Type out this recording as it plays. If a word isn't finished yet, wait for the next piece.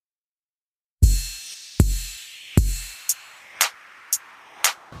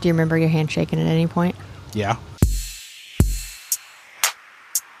Do you remember your hand shaking at any point? Yeah.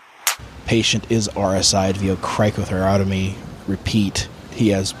 Patient is RSI'd via cricothyrotomy. Repeat, he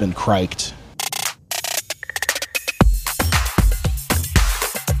has been criked.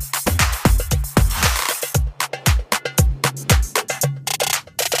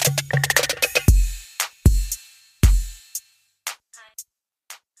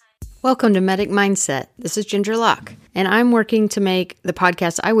 Welcome to Medic Mindset. This is Ginger Locke, and I'm working to make the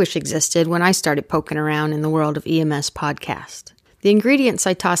podcast I wish existed when I started poking around in the world of EMS podcast. The ingredients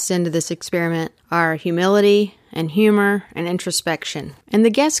I tossed into this experiment are humility and humor and introspection. And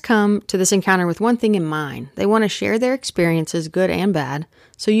the guests come to this encounter with one thing in mind. They want to share their experiences, good and bad,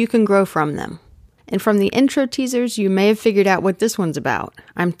 so you can grow from them. And from the intro teasers, you may have figured out what this one's about.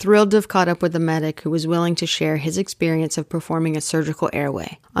 I'm thrilled to have caught up with a medic who was willing to share his experience of performing a surgical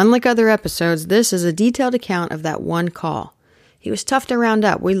airway. Unlike other episodes, this is a detailed account of that one call. He was tough to round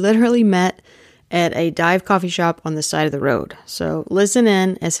up. We literally met at a dive coffee shop on the side of the road. So listen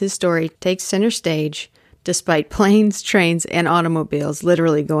in as his story takes center stage, despite planes, trains, and automobiles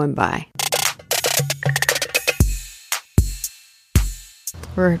literally going by.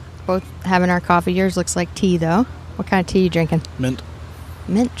 We're both having our coffee. Yours looks like tea, though. What kind of tea are you drinking? Mint.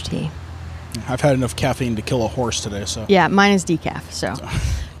 Mint tea. I've had enough caffeine to kill a horse today, so... Yeah, mine is decaf, so...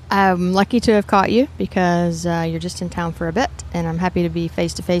 I'm lucky to have caught you because you're just in town for a bit, and I'm happy to be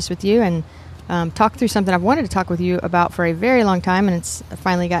face-to-face with you and talk through something I've wanted to talk with you about for a very long time, and it's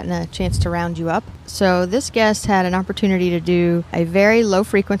finally gotten a chance to round you up. So this guest had an opportunity to do a very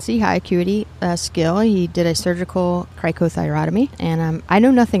low-frequency, high-acuity skill. He did a surgical cricothyrotomy, and I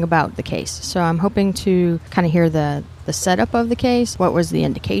know nothing about the case, so I'm hoping to kind of hear the setup of the case, what was the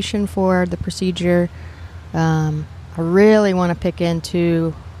indication for the procedure. I really want to pick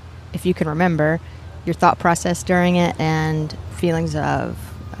into, if you can remember, your thought process during it and feelings of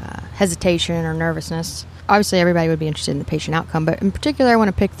hesitation or nervousness. Obviously, everybody would be interested in the patient outcome, but in particular, I want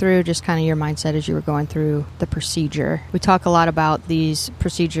to pick through just kind of your mindset as you were going through the procedure. We talk a lot about these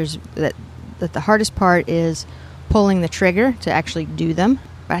procedures that the hardest part is pulling the trigger to actually do them.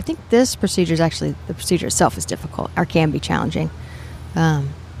 But I think this procedure is actually, the procedure itself is difficult or can be challenging.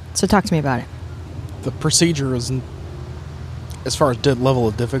 So talk to me about it. The procedure isn't, as far as level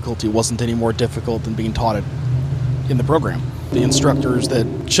of difficulty, wasn't any more difficult than being taught it in the program. The instructors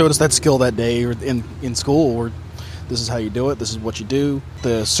that showed us that skill that day or in school were, this is how you do it, this is what you do.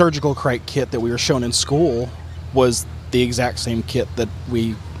 The surgical crike kit that we were shown in school was the exact same kit that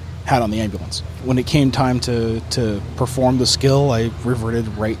we had on the ambulance. When it came time to perform the skill, I reverted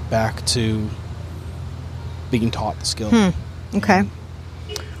right back to being taught the skill. Okay.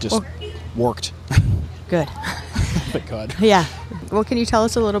 Just worked. Good. Thank God. Yeah. Well, can you tell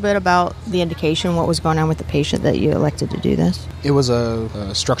us a little bit about the indication, what was going on with the patient that you elected to do this? It was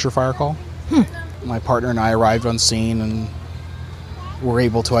a structure fire call. My partner and I arrived on scene and were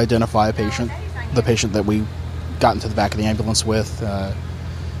able to identify a patient, the patient that we got into the back of the ambulance with.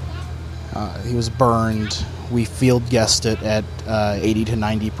 He was burned. We field guessed it at 80 to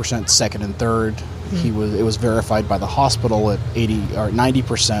 90% second and third. It was verified by the hospital at 80 or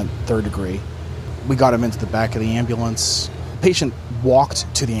 90% third degree. We got him into the back of the ambulance. Patient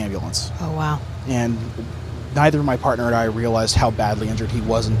walked to the ambulance. Oh, wow. And neither my partner and I realized how badly injured he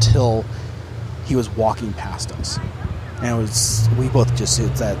was until he was walking past us. And we both just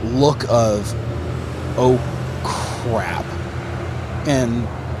had that look of, oh, crap. And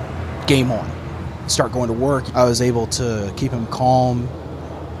game on. Start going to work. I was able to keep him calm,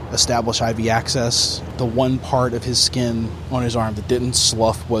 establish IV access. The one part of his skin on his arm that didn't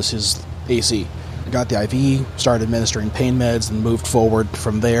slough was his AC. I got the IV, started administering pain meds, and moved forward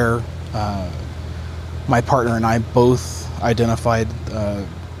from there. My partner and I both identified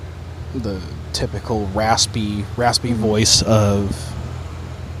the typical raspy voice of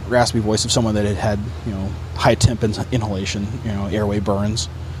someone that had high temp inhalation, airway burns,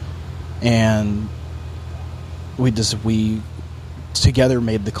 and we together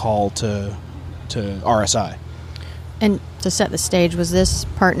made the call to RSI. And to set the stage, was this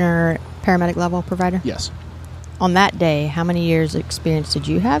partner paramedic level provider? Yes. On that day, how many years experience did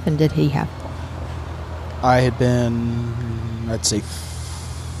you have and did he have? I had been, I'd say,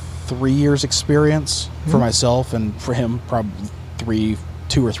 3 years experience for myself, and for him probably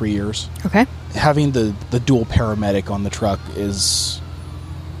 2 or 3 years. Okay. Having the dual paramedic on the truck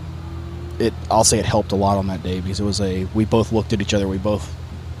I'll say it helped a lot on that day, because we both looked at each other, we both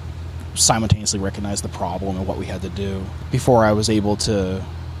simultaneously recognized the problem and what we had to do. Before I was able to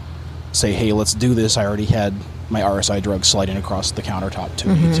say, hey, let's do this, I already had my RSI drug sliding across the countertop to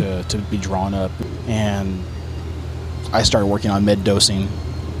me to be drawn up. And I started working on med dosing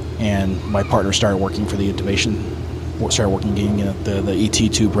and my partner started working for the intubation, started working getting the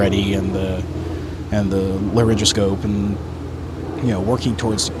ET tube ready and the laryngoscope, and working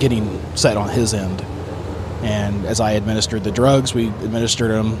towards getting set on his end. And as I administered the drugs, we administered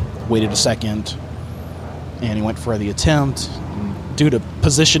them, waited a second, and he went for the attempt. And due to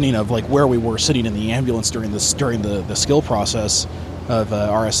positioning of like where we were sitting in the ambulance during the skill process of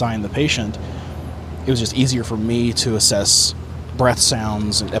RSI-ing the patient, it was just easier for me to assess breath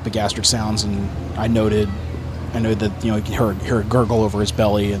sounds and epigastric sounds, and I noted that he heard a gurgle over his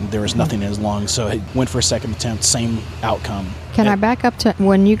belly, and there was nothing in his lungs. So it went for a second attempt, same outcome. Can I back up to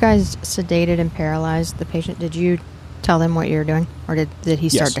when you guys sedated and paralyzed the patient? Did you tell them what you were doing, or did he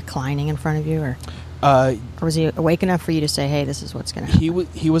start declining in front of you, or was he awake enough for you to say, "Hey, this is what's going to happen"?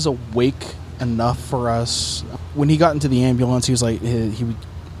 He was awake enough for us. When he got into the ambulance, he was like,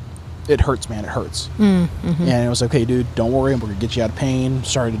 "It hurts, man. It hurts." Mm-hmm. And it was okay, dude. Don't worry. We're going to get you out of pain.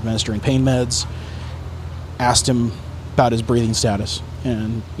 Started administering pain meds. Asked him about his breathing status,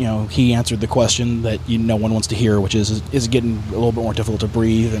 and he answered the question that no one wants to hear, which is it getting a little bit more difficult to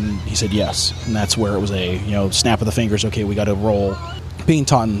breathe? And he said yes, and that's where it was a snap of the fingers. Okay, we got to roll. Being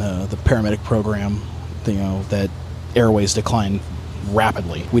taught in the paramedic program, that airways decline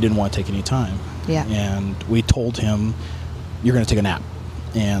rapidly. We didn't want to take any time. Yeah, and we told him, "You're going to take a nap,"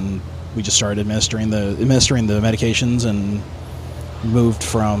 and we just started administering the medications and moved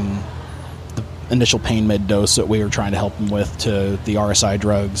from initial pain med dose that we were trying to help him with to the RSI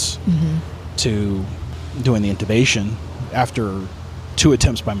drugs, to doing the intubation. After 2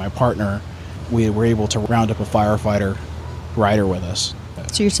 attempts by my partner, we were able to round up a firefighter rider with us.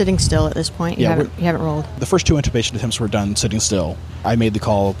 So you're sitting still at this point? You haven't rolled? The first 2 intubation attempts were done sitting still. I made the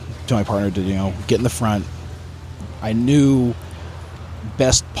call to my partner to get in the front. I knew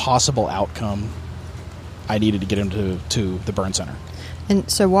best possible outcome, I needed to get him to the burn center. And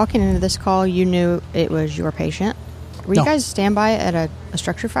so walking into this call, you knew it was your patient? Were you guys standby at a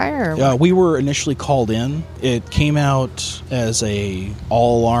structure fire? Or we were initially called in. It came out as a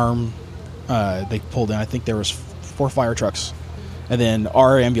all-alarm. They pulled in, I think there was 4 fire trucks. And then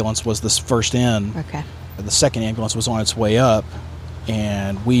our ambulance was the first in. Okay. The second ambulance was on its way up.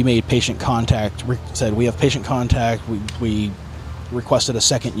 And we made patient contact. Said, we have patient contact. We requested a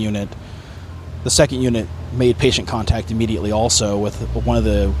second unit. The second unit made patient contact immediately also with one of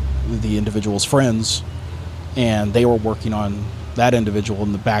the individual's friends, and they were working on that individual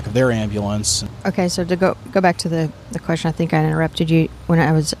in the back of their ambulance. Okay, so to go back to the question, I think I interrupted you when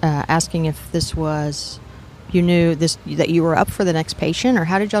I was asking if this was, you knew this that you were up for the next patient, or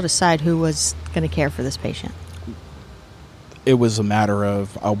how did y'all decide who was going to care for this patient? It was a matter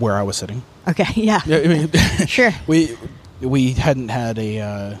of where I was sitting. Okay, yeah. I mean, sure. We hadn't had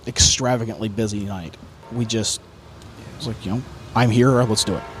a extravagantly busy night. We just, it was like, I'm here, let's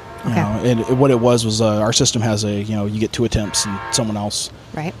do it. Okay. And what it was our system has you get 2 attempts and someone else.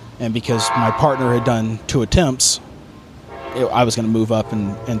 Right. And because my partner had done 2 attempts, I was going to move up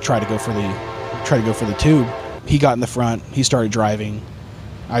and try to go for the tube. He got in the front. He started driving.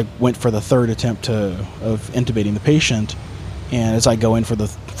 I went for the 3rd attempt of intubating the patient, and as I go in for that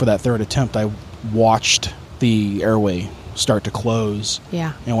 3rd attempt, I watched the airway start to close.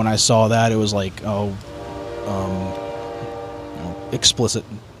 Yeah. And when I saw that, it was like, explicit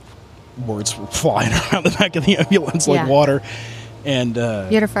words were flying around the back of the ambulance like water. And you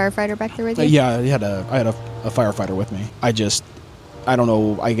had a firefighter back there with you? Yeah, I had a firefighter with me. I don't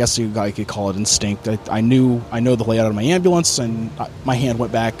know. I guess I could call it instinct. I know the layout of my ambulance, and my hand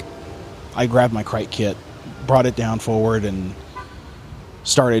went back. I grabbed my crite kit, brought it down forward, and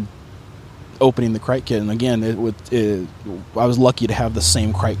started opening the crite kit. And again, I was lucky to have the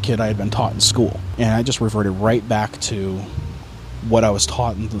same crite kit I had been taught in school, and I just reverted right back to what I was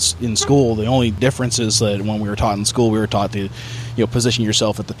taught in school. The only difference is that when we were taught in school, we were taught to position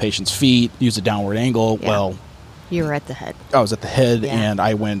yourself at the patient's feet, use a downward angle. Yeah. Well, you were at the head. I was at the head, and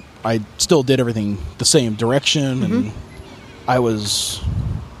I still did everything the same direction, and I was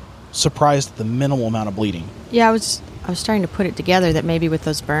surprised at the minimal amount of bleeding. Yeah, I was starting to put it together that maybe with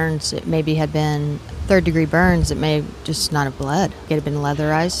those burns, it maybe had been 3rd-degree burns. It may just not have bled. It had been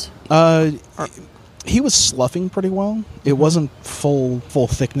leatherized. He was sloughing pretty well. It wasn't full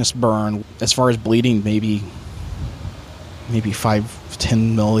thickness burn. As far as bleeding, maybe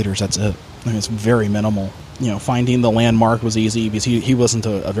 5-10 milliliters. That's it. I mean, it's very minimal. Finding the landmark was easy because he wasn't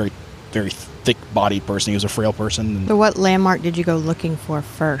a very, very thick-bodied person. He was a frail person. So what landmark did you go looking for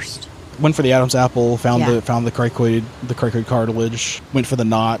first? Went for the Adam's apple. Found the cricoid cartilage. Went for the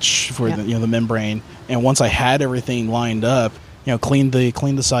notch for the membrane. And once I had everything lined up, cleaned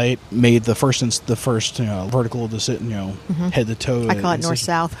the site, made the first vertical head to toe. I call it north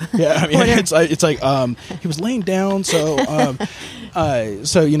south. Yeah, I mean it's like he was laying down, so the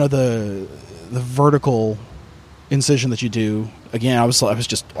vertical incision that you do. Again, I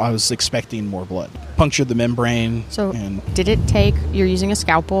was expecting more blood. Punctured the membrane. So did it take? You're using a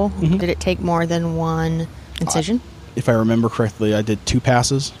scalpel. Mm-hmm. Did it take more than one incision? If I remember correctly, I did 2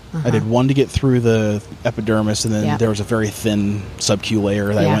 passes. I did one to get through the epidermis, and then there was a very thin sub-Q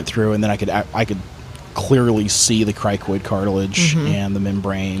layer that I went through, and then I could clearly see the cricoid cartilage and the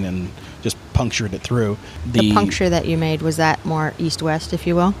membrane, and just punctured it through. The puncture that you made, was that more east-west, if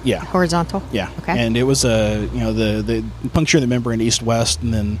you will? Yeah. Horizontal? Yeah. Okay. And it was the puncture of the membrane east-west,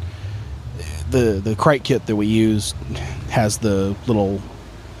 and then the crite kit that we used has the little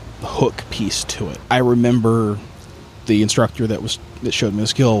hook piece to it. I remember the instructor that showed me the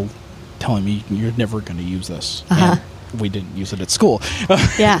skill telling me, you're never going to use this. And we didn't use it at school.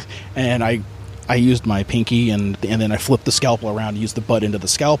 Yeah. And I used my pinky, and then I flipped the scalpel around and used the butt into the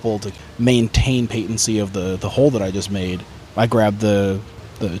scalpel to maintain patency of the hole that I just made. I grabbed the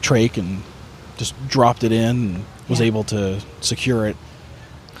trach and just dropped it in and was able to secure it.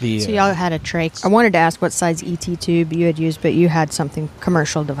 So y'all had a trach. I wanted to ask what size ET tube you had used, but you had something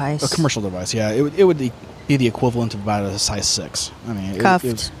commercial device. A commercial device, yeah. It would be the equivalent of about a size 6. I mean,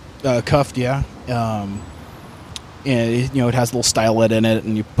 cuffed. Cuffed, yeah. And it has a little stylet in it,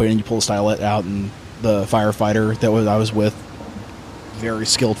 and you pull the stylet out, and the firefighter I was with, very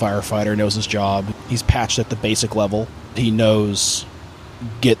skilled firefighter, knows his job. He's patched at the basic level. He knows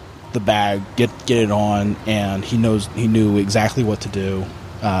get the bag, get it on, and he knew exactly what to do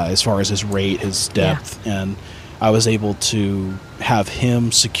as far as his rate, his depth, and I was able to have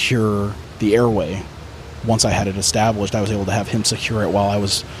him secure the airway. Once I had it established, I was able to have him secure it while I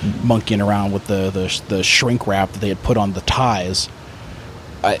was monkeying around with the shrink wrap that they had put on the ties.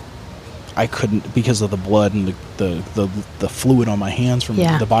 I couldn't, because of the blood and the fluid on my hands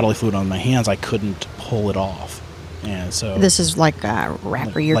the bodily fluid on my hands, I couldn't pull it off. And so this is like a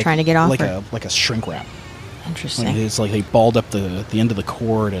wrapper you're trying to get off, like a shrink wrap. Interesting. It's like they balled up the end of the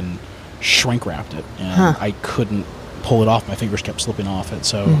cord and shrink wrapped it, and I couldn't pull it off. My fingers kept slipping off it,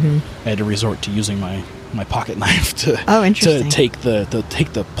 so I had to resort to using my pocket knife to take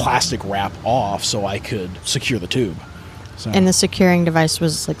the plastic wrap off so I could secure the tube. So, and the securing device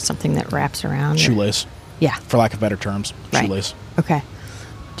was like something that wraps around? Shoelace. Yeah. For lack of better terms. Right. Shoelace. Okay.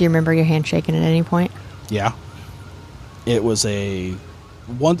 Do you remember your hand shaking at any point? Yeah. It was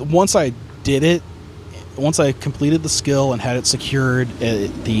once I did it, once I completed the skill and had it secured,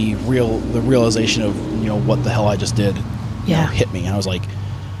 the realization of what the hell I just did hit me. And I was like,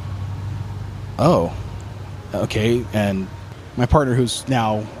 oh, okay. And my partner, who's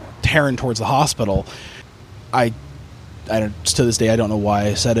now tearing towards the hospital, I to this day I don't know why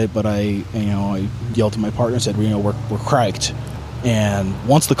I said it, but I yelled to my partner and said, we're criked. And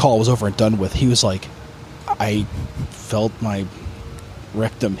once the call was over and done with, he was like, I felt my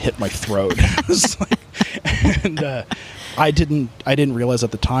rectum hit my throat. And I didn't realize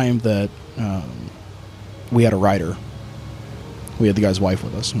at the time that we had a rider. We had the guy's wife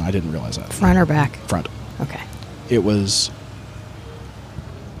with us, and I didn't realize that. Front or back? Front. Okay. It was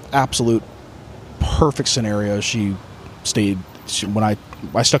absolute perfect scenario. She stayed. When I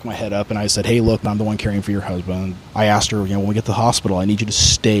stuck my head up and I said, hey, look, I'm the one caring for your husband. I asked her, when we get to the hospital, I need you to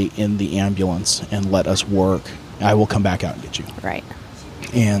stay in the ambulance and let us work. I will come back out and get you. Right.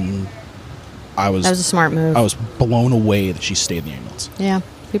 And that was a smart move. I was blown away that she stayed in the ambulance. Yeah.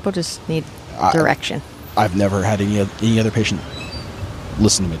 People just need direction. I've never had any other patient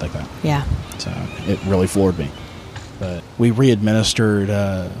listen to me like that. Yeah. So it really floored me. But we re-administered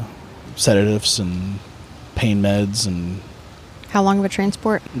sedatives and pain meds. And how long of a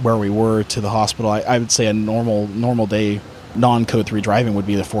transport? Where we were to the hospital, I would say a normal day, non-code 3 driving would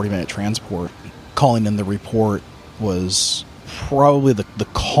be the 40-minute transport. Calling in the report was probably the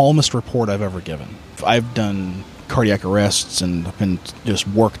calmest report I've ever given. I've done cardiac arrests and I've been just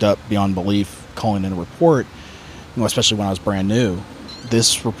worked up beyond belief calling in a report, especially when I was brand new.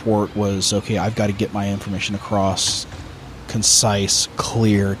 This report was, okay, I've got to get my information across, concise,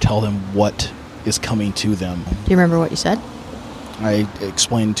 clear, tell them what is coming to them. Do you remember what you said? I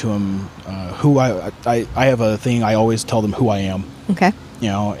explained to him who I have a thing, I always tell them who I am. Okay.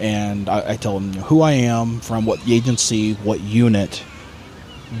 And I tell them who I am, from what agency, what unit,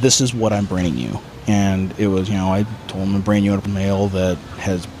 this is what I'm bringing you. And it was, I told them I'm bringing you a male that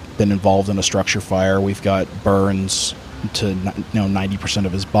has been involved in a structure fire. We've got burns to 90%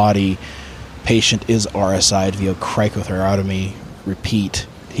 of his body. Patient is RSI'd via cricothyrotomy. Repeat,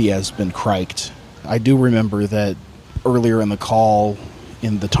 he has been criked. I do remember that earlier in the call,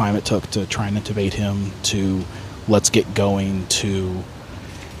 in the time it took to try and intubate him, to let's get going, to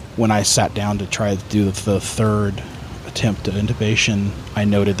when I sat down to try to do the third attempt at intubation, I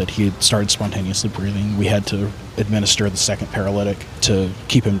noted that he had started spontaneously breathing. We had to administer the second paralytic to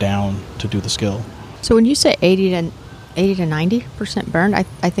keep him down to do the skill. So when you say 80 to 90% burned, I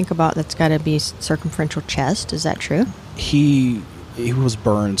think about that's got to be circumferential chest. Is that true? He was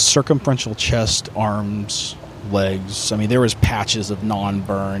burned circumferential chest, arms, legs. I mean, there was patches of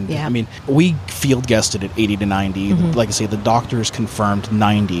non-burned. Yeah. I mean, we field guessed it at 80 to 90. Mm-hmm. Like I say, the doctors confirmed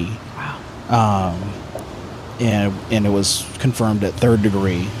 90. Wow. And it was confirmed at third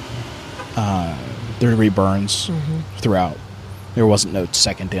degree burns throughout. There wasn't no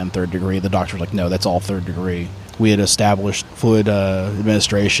second and third degree. The doctor was like, no, that's all third degree. We had established fluid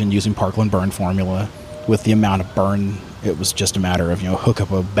administration using Parkland burn formula. With the amount of burn, it was just a matter of, hook up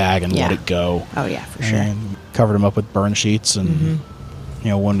a bag and let it go. Oh, yeah, for sure. And covered him up with burn sheets. And,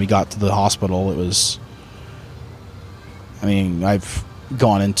 when we got to the hospital, it was... I mean, I've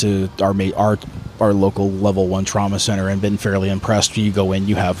gone into our local level 1 trauma center and been fairly impressed. You go in,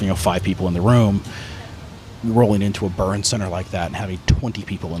 you have 5 people in the room. Rolling into a burn center like that and having 20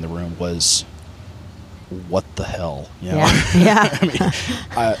 people in the room was, what the hell? Yeah.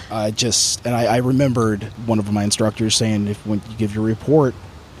 I mean, I remembered one of my instructors saying, when you give your report,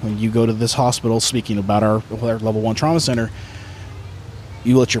 when you go to this hospital, speaking about our level 1 trauma center,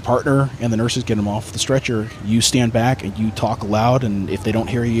 you let your partner and the nurses get them off the stretcher. You stand back and you talk loud, and if they don't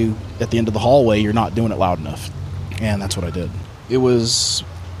hear you at the end of the hallway, you're not doing it loud enough. And that's what I did. It was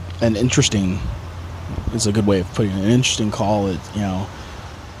an interesting, it's a good way of putting it, an interesting call.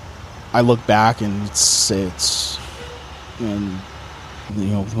 I look back and when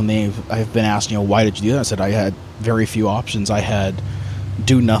I've been asked, why did you do that? I said I had very few options. I had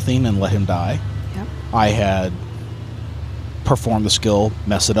do nothing and let him die. Yep. I had perform the skill,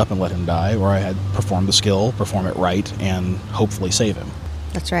 mess it up and let him die, or I had perform the skill, perform it right, and hopefully save him.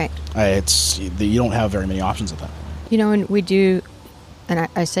 That's right. You don't have very many options at that point. And we do, and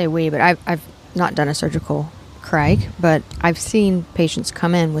I say we, but I've not done a surgical Craig, but I've seen patients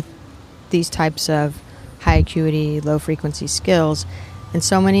come in with these types of high acuity, low frequency skills, and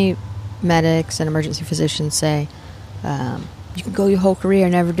so many medics and emergency physicians say, you can go your whole career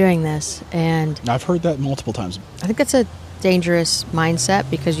never doing this. And I've heard that multiple times. I think that's a dangerous mindset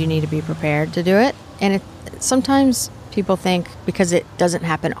because you need to be prepared to do it. And sometimes people think because it doesn't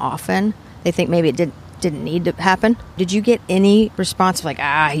happen often, they think maybe it didn't need to happen. Did you get any response of like,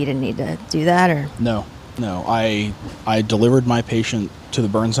 he didn't need to do that? Or No. I delivered my patient to the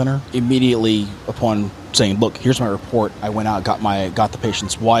burn center immediately upon saying, look, here's my report. I went out, got the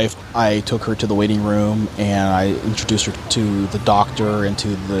patient's wife. I took her to the waiting room and I introduced her to the doctor and to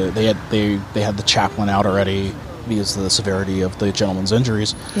they had the chaplain out already because of the severity of the gentleman's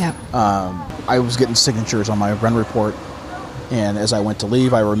injuries. Yeah. I was getting signatures on my run report, and as I went to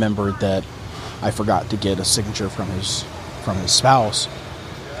leave, I remembered that I forgot to get a signature from his spouse.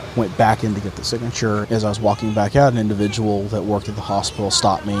 Went back in to get the signature. As I was walking back out, an individual that worked at the hospital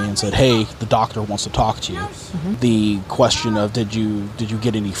stopped me and said, hey, the doctor wants to talk to you. Mm-hmm. The question of did you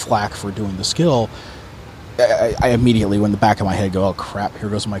get any flack for doing the skill, I immediately, when the back of my head go, oh crap, here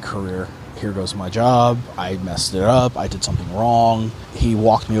goes my career. Here goes my job. I messed it up. I did something wrong. He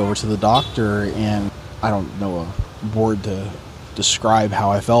walked me over to the doctor, and I don't know a word to describe how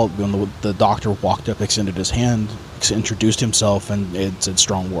I felt when the doctor walked up, extended his hand, introduced himself, and it said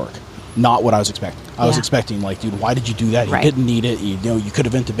strong work. Not what I was expecting. I was expecting, like, dude, why did you do that? You didn't need it. You could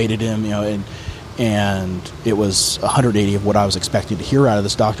have intubated him, and it was 180 of what I was expecting to hear out of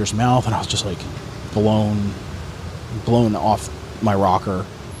this doctor's mouth, and I was just like blown off my rocker.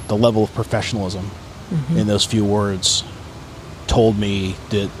 The level of professionalism in those few words told me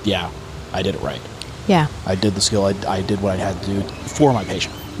that, I did it right. Yeah. I did the skill. I did what I had to do for my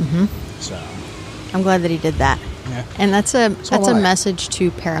patient. Mm-hmm. So I'm glad that he did that. Yeah. And that's a message to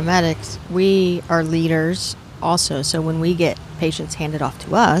paramedics. We are leaders also, so when we get patients handed off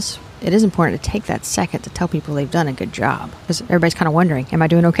to us, it is important to take that second to tell people they've done a good job, because everybody's kind of wondering, am I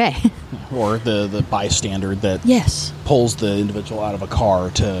doing okay? Or the bystander that pulls the individual out of a car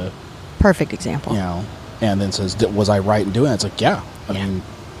to... Perfect example. And then says, was I right in doing it? It's like, I mean,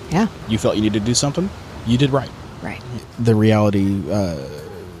 you felt you needed to do something? You did right. Right. The reality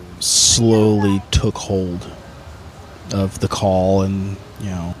slowly took hold of the call, and,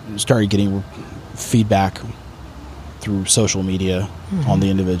 started getting feedback through social media on the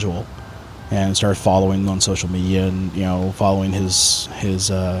individual, and started following on social media and following his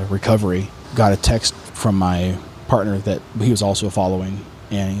recovery. Got a text from my partner that he was also following,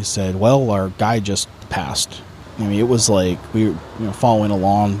 and he said, well, our guy just passed. I mean, it was like we were, following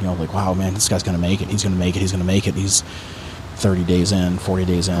along, like, wow, man, this guy's going to make it. He's going to make it. He's going to make it. He's 30 days in, 40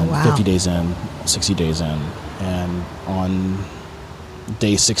 days in, 50 days in, 60 days in. And on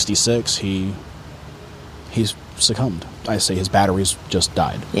day 66, he's succumbed. I say his batteries just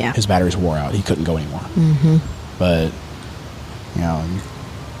died. Yeah. His batteries wore out. He couldn't go anymore. Mm-hmm. But,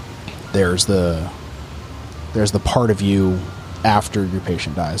 there's the part of you after your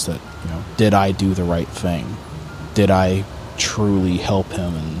patient dies that, did I do the right thing? Did I truly help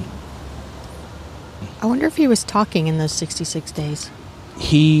him? And I wonder if he was talking in those 66 days.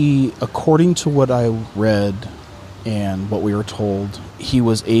 He, according to what I read and what we were told, he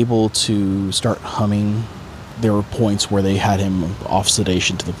was able to start humming. There were points where they had him off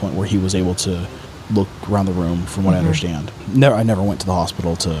sedation to the point where he was able to look around the room, from what I understand. I never went to the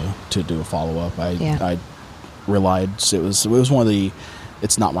hospital to do a follow-up. I relied. It was one of the,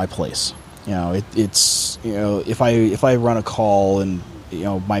 it's not my place. It's if I run a call and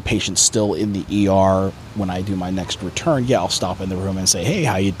my patient's still in the ER when I do my next return, I'll stop in the room and say, hey,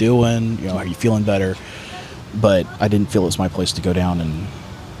 how you doing? Are you feeling better? But I didn't feel it was my place to go down and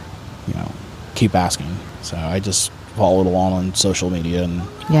keep asking. So I just followed along on social media and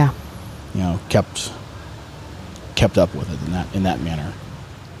kept up with it in that manner.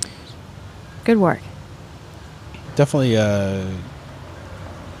 Good work. Definitely the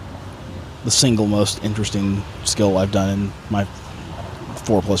single most interesting skill I've done in my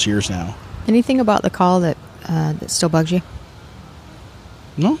 4+ years now. Anything about the call that still bugs you?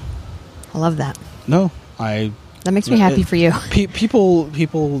 No. I love that. No. That makes me happy for you. People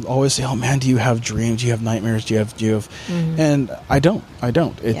always say, "Oh man, do you have dreams? Do you have nightmares? Do you have?" Mm-hmm. And I don't.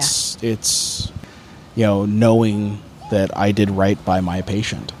 It's knowing that I did right by my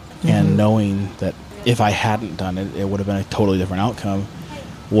patient, and knowing that if I hadn't done it, it would have been a totally different outcome.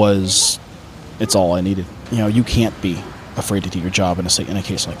 It's all I needed. You can't be afraid to do your job in a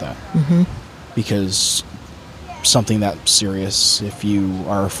case like that, because something that serious, if you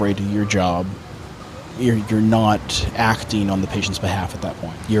are afraid to do your job, you're not acting on the patient's behalf at that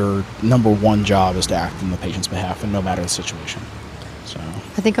point. Your number one job is to act on the patient's behalf, and no matter the situation. So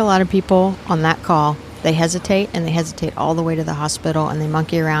I think a lot of people on that call, they hesitate, and they hesitate all the way to the hospital, and they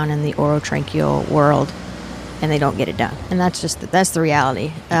monkey around in the orotracheal world, and they don't get it done. And that's the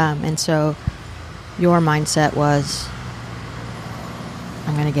reality. And so your mindset was,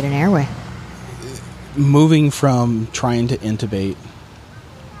 I'm going to get an airway. Moving from trying to intubate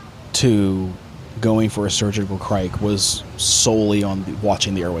to going for a surgical crike was solely on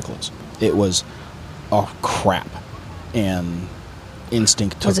watching the airway close. It was, oh crap, and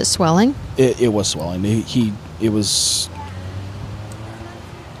instinct took... Was it swelling? It was swelling. It was...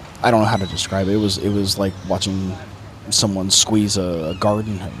 I don't know how to describe it. It was like watching someone squeeze a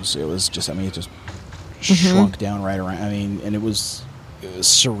garden hose. It was just, it just shrunk down right around. And it was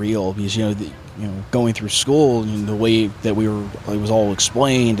surreal because, going through school and the way that it was all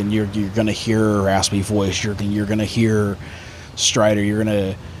explained, and you're going to hear raspy voice, you're going to hear stridor, you're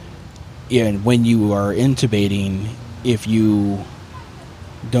going to, and when you are intubating, if you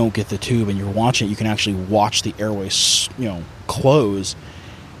don't get the tube and you're watching it, you can actually watch the airway, close,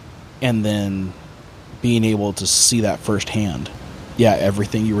 and then being able to see that firsthand. Yeah,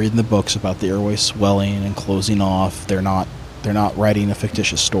 everything you read in the books about the airway swelling and closing off, they're not writing a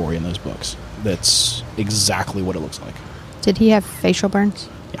fictitious story in those books. That's exactly what it looks like. Did he have facial burns?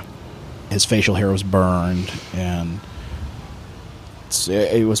 Yeah. His facial hair was burned, and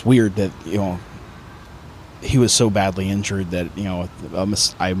it was weird that, he was so badly injured that,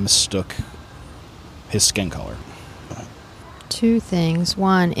 I mistook his skin color. Two things.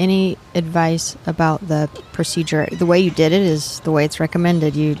 One, any advice about the procedure? The way you did it is the way it's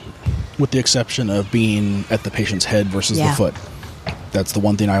recommended. With the exception of being at the patient's head versus the foot. That's the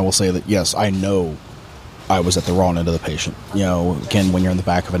one thing I will say that, yes, I know I was at the wrong end of the patient. Again, when you're in the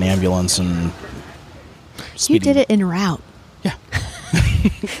back of an ambulance and speeding. You did it en route. Yeah.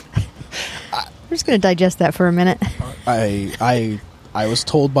 I'm just going to digest that for a minute. I was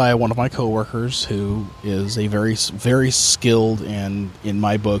told by one of my coworkers, who is a very, very skilled and, in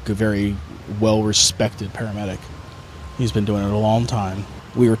my book, a very well-respected paramedic. He's been doing it a long time.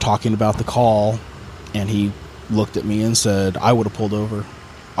 We were talking about the call, and he looked at me and said, I would have pulled over.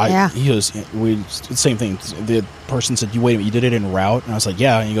 Same thing. The person said, wait a minute, you did it en route? And I was like,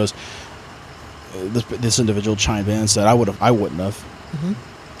 yeah. And he goes, this individual chimed in and said, I wouldn't have. Mm-hmm.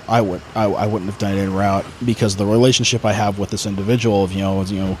 I wouldn't have done it en route, because the relationship I have with this individual of,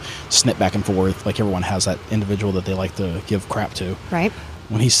 snip back and forth, like everyone has that individual that they like to give crap to. Right.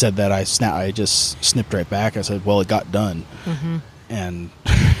 When he said that, I just snipped right back. I said, well, it got done. Mm-hmm. And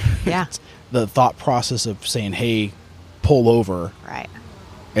Yeah. The thought process of saying, "Hey, pull over." Right.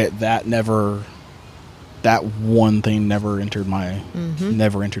 That one thing never entered my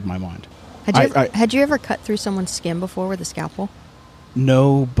mind. Had you ever cut through someone's skin before with a scalpel?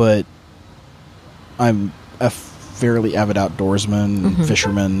 No, but I'm a fairly avid outdoorsman,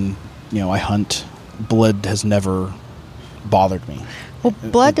 fisherman. I hunt. Blood has never bothered me. Well,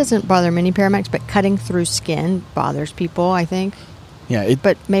 blood doesn't bother many paramedics, but cutting through skin bothers people, I think. Yeah,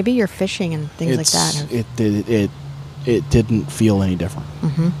 but maybe you're fishing and things like that. It didn't feel any different.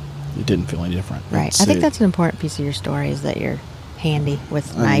 It didn't feel any different. Right. I think that's an important piece of your story is that you're handy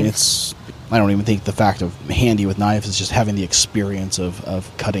with knives. I don't even think the fact of handy with knives is just having the experience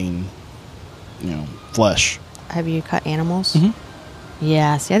of cutting, flesh. Have you cut animals?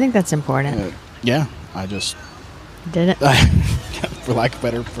 Yeah. See, I think that's important. Yeah, I just did it. For lack of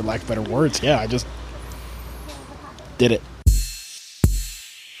better words. Yeah, I just did it.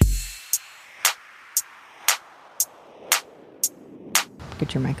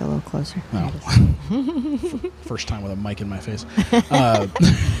 Get your mic a little closer. Oh. First time with a mic in my face.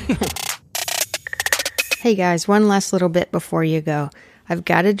 Hey guys, one last little bit before you go. I've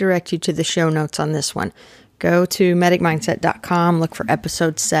got to direct you to the show notes on this one. Go to medicmindset.com, look for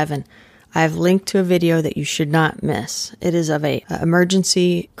episode 7. I've linked to a video that you should not miss. It is of a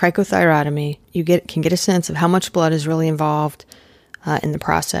emergency cricothyrotomy. You can get a sense of how much blood is really involved in the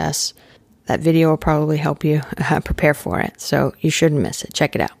process. That video will probably help you prepare for it, so you shouldn't miss it.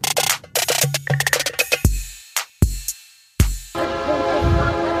 Check it out.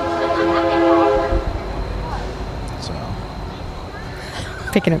 So,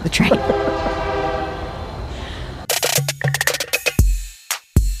 picking up the train.